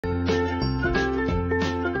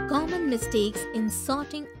mistakes in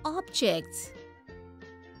sorting objects.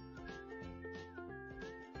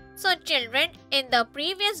 So children, in the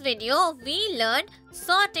previous video, we learned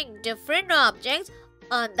sorting different objects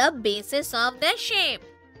on the basis of their shape.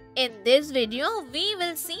 In this video, we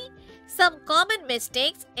will see some common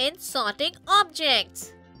mistakes in sorting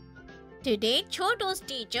objects. Today, Chotu's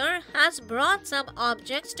teacher has brought some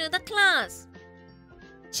objects to the class.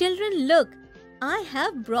 Children, look, I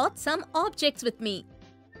have brought some objects with me.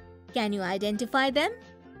 Can you identify them?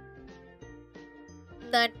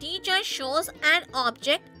 The teacher shows an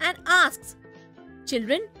object and asks,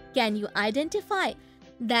 Children, can you identify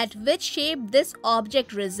that which shape this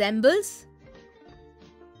object resembles?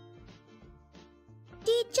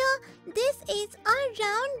 Teacher, this is a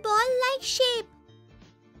round ball-like shape.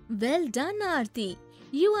 Well done, Aarti.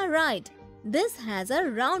 You are right. This has a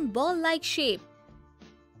round ball-like shape.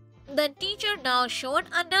 The teacher now showed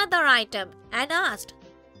another item and asked,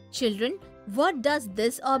 Children, what does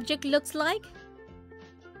this object looks like?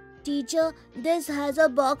 Teacher, this has a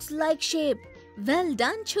box-like shape. Well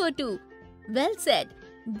done, Chotu. Well said.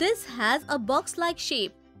 This has a box-like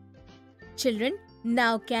shape. Children,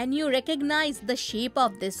 now can you recognize the shape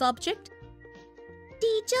of this object?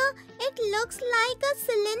 Teacher, it looks like a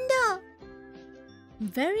cylinder.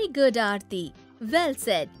 Very good, Aarti. Well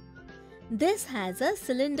said. This has a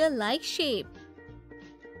cylinder-like shape.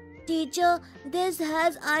 Teacher, this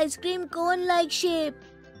has ice cream cone-like shape.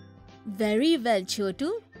 Very well,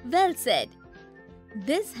 Chotu. Well said.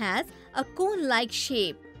 This has a cone-like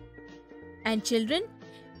shape. And children,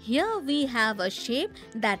 here we have a shape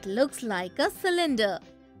that looks like a cylinder.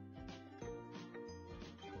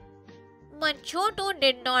 But Chotu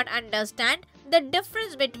did not understand the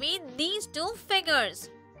difference between these two figures.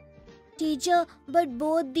 Teacher, but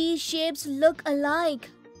both these shapes look alike.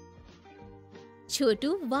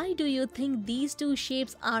 Chotu, why do you think these two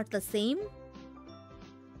shapes are the same?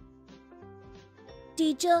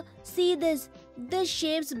 Teacher, see this. This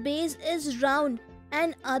shape's base is round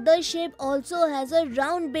and other shape also has a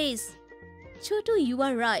round base. Chotu, you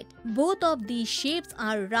are right. Both of these shapes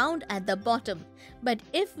are round at the bottom. But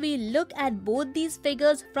if we look at both these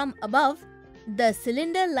figures from above, the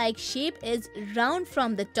cylinder-like shape is round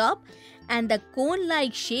from the top and the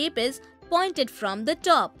cone-like shape is pointed from the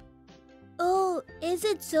top. Oh, is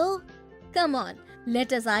it so? Come on,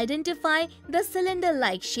 let us identify the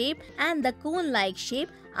cylinder-like shape and the cone-like shape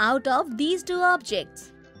out of these two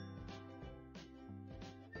objects.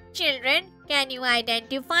 Children, can you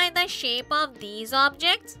identify the shape of these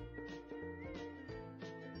objects?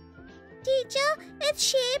 Teacher, its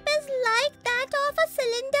shape is like that of a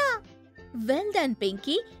cylinder. Well done,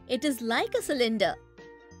 Pinky. It is like a cylinder.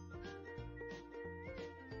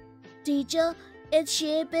 Teacher, its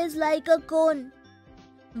shape is like a cone.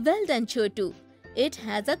 Well done, Chotu. It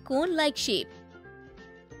has a cone-like shape.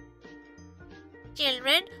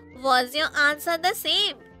 Children, was your answer the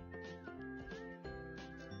same?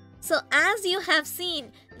 So as you have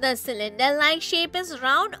seen, the cylinder-like shape is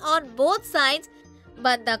round on both sides,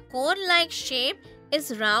 but the cone-like shape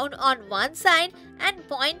is round on one side and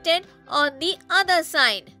pointed on the other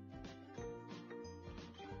side.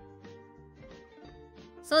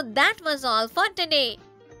 So that was all for today.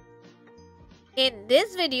 In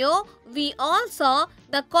this video, we all saw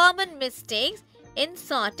the common mistakes in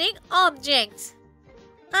sorting objects.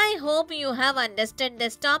 I hope you have understood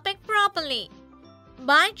this topic properly.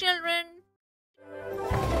 Bye children.